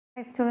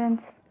Hi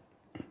students,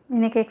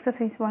 இன்னைக்கு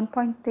exercise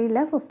 1.3ல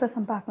 5th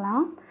sum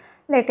பார்க்கலாம்.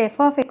 Let f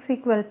of x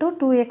equal to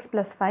 2x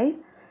plus 5.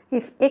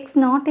 If x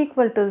not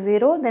equal to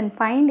 0, then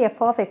find f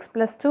of x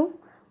plus 2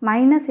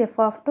 minus f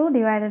of 2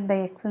 divided by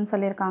x ன்னு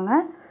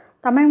சொல்லியிருக்காங்க.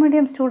 Tamil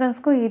medium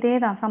ஸ்டூடெண்ட்ஸ்க்கும் இதே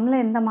தான்,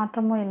 சம்மில் எந்த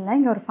மாற்றமும் இல்லை.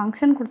 இங்கே ஒரு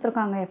ஃபங்க்ஷன்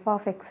கொடுத்துருக்காங்க f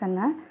of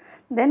xன்னு.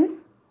 Then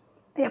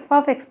f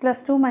of x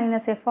plus 2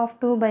 minus f of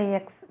 2 by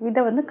x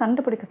இதை வந்து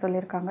கண்டுபிடிக்க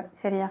சொல்லியிருக்காங்க.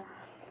 சரியா?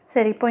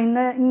 சரி, இப்போ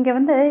இங்கே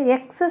வந்து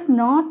x is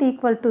not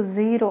equal to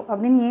 0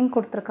 அப்படின்னு ஏன்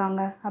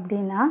கொடுத்துருக்காங்க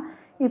அப்படின்னா,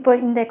 இப்போ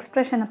இந்த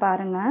எக்ஸ்ப்ரெஷனை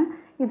பாருங்கள்.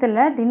 இதில்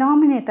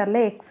டினாமினேட்டரில்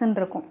எக்ஸ்ன்னு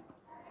இருக்கும்.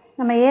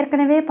 நம்ம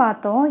ஏற்கனவே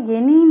பார்த்தோம்,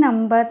 any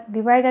number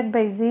divided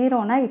by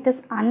 0னா it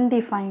is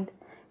undefined,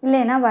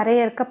 இல்லைன்னா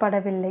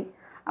வரையறுக்கப்படவில்லை.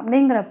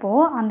 அப்படிங்கிறப்போ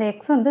அந்த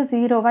எக்ஸ் வந்து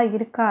 0வாக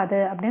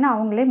இருக்காது அப்படின்னு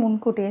அவங்களே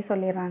முன்கூட்டியே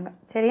சொல்லிடுறாங்க.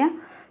 சரியா?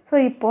 ஸோ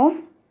இப்போது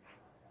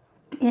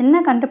என்ன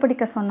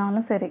கண்டுபிடிக்க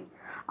சொன்னாலும் சரி,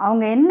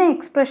 அவங்க என்ன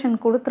எக்ஸ்ப்ரெஷன்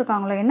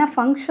கொடுத்துருக்காங்களோ, என்ன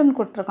ஃபங்க்ஷன்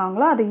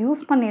கொடுத்துருக்காங்களோ அதை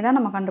யூஸ் பண்ணி தான்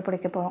நம்ம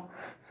கண்டுபிடிக்க போகிறோம்.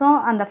 ஸோ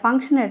அந்த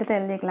ஃபங்க்ஷன் எடுத்து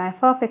எழுதிக்கலாம்.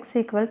 f of x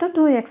equal to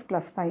 2x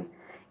plus 5.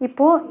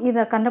 இப்போது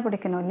இதை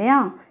கண்டுபிடிக்கணும் இல்லையா?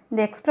 இந்த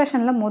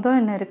எக்ஸ்ப்ரெஷனில் முதல்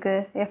என்ன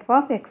இருக்குது? f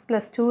of x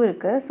plus 2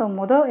 இருக்குது. ஸோ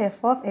முதல் f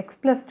of x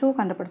plus 2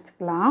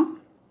 கண்டுபிடிச்சிக்கலாம்.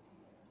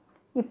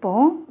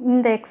 இப்போது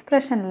இந்த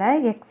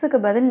எக்ஸ்ப்ரெஷனில் எக்ஸுக்கு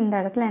பதில் இந்த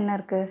இடத்துல என்ன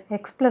இருக்குது?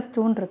 x plus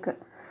 2ன்னு இருக்குது.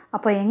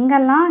 அப்போ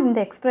எங்கெல்லாம் இந்த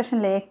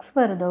எக்ஸ்ப்ரெஷனில் x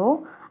வருதோ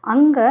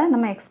அங்கே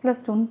நம்ம x plus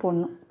 2ன்னு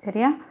போடணும்.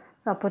 சரியா?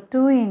 ஸோ அப்போ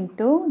 2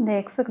 இன்ட்டு இந்த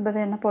எக்ஸுக்கு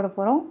பதில் என்ன போட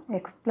போகிறோம்?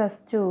 x plus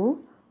 2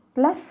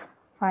 plus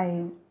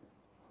 5.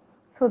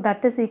 So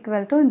that is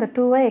equal to இந்த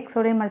 2ஐ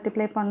எக்ஸோடைய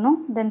மல்டிப்ளை பண்ணோம்,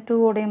 தென்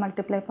 2ஓடைய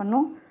மல்டிப்ளை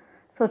பண்ணோம்.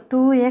 ஸோ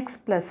 2x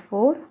plus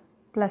 4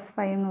 plus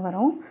 5ன்னு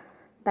வரும்.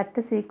 That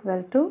is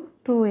equal to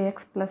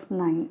 2x plus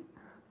 9.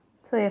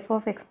 So f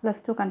of x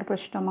plus 2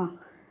 கண்டுபிடிச்சிட்டோமா?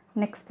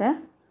 Next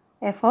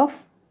f of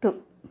 2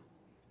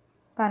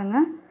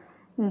 பாருங்கள்.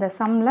 இந்த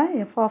சம்மில்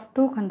f of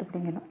 2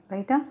 கண்டுபிடிக்கணும்.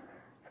 ரைட்டா?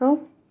 ஸோ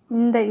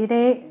இந்த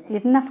இதே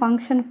என்ன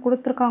ஃபங்க்ஷன்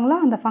கொடுத்துருக்காங்களோ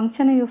அந்த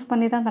ஃபங்க்ஷனை யூஸ்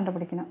பண்ணி தான்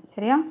கண்டுபிடிக்கணும்.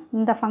 சரியா?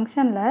 இந்த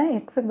ஃபங்க்ஷனில்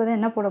எக்ஸுக்கு பதில்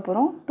என்ன போட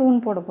போகிறோம்?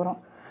 2ன்னு போட போகிறோம்.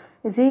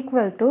 இஸ்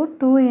ஈக்குவல் டு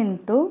 2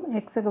 இன்ட்டு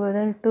எக்ஸுக்கு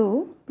பதில் 2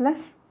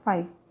 plus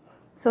 5.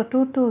 So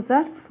 2 2s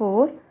are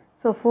 4.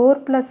 So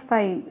 4 plus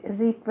 5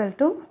 is equal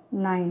to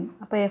 9.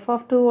 அப்போ f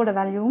of 2ஓட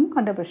வேல்யூவும்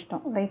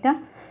கண்டுபிடிச்சிட்டோம். ரைட்டா?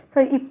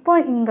 ஸோ இப்போ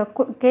இங்கே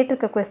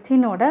கேட்டிருக்க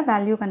கொஸ்டினோட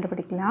வேல்யூ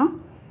கண்டுபிடிக்கலாம்.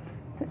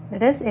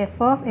 That is f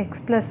of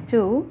x plus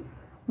 2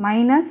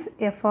 minus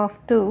f of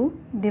 2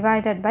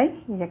 divided by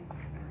x.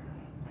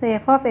 So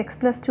f of x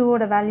plus 2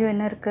 ஓட வேல்யூ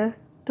என்ன இருக்குது?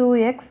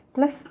 2x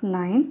plus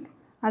 9.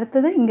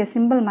 அடுத்தது இங்கே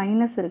சிம்பிள்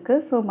மைனஸ்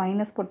இருக்குது, ஸோ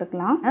மைனஸ்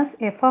போட்டுக்கலாம்.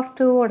 f of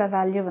 2 ஓட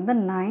வேல்யூ வந்து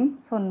 9,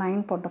 ஸோ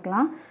 9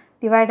 போட்டுக்கலாம்.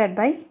 Divided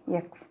by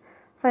X.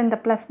 ஸோ இந்த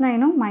ப்ளஸ்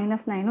 9ம்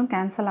மைனஸ் 9ம்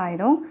கேன்சல்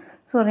ஆகிடும்.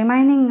 ஸோ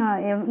ரிமைனிங்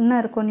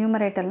என்ன இருக்கும்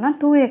நியூமரேட்டர்னால்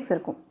 2x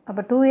இருக்கும்.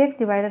 அப்போ 2x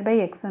டிவைடட் பை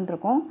எக்ஸ்ன்னு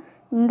இருக்கும்.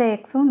 இந்த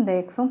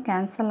எக்ஸும்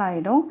கேன்சல்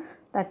ஆகிடும்.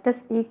 That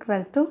is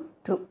equal to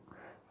 2.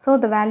 So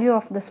the value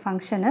of this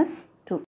function is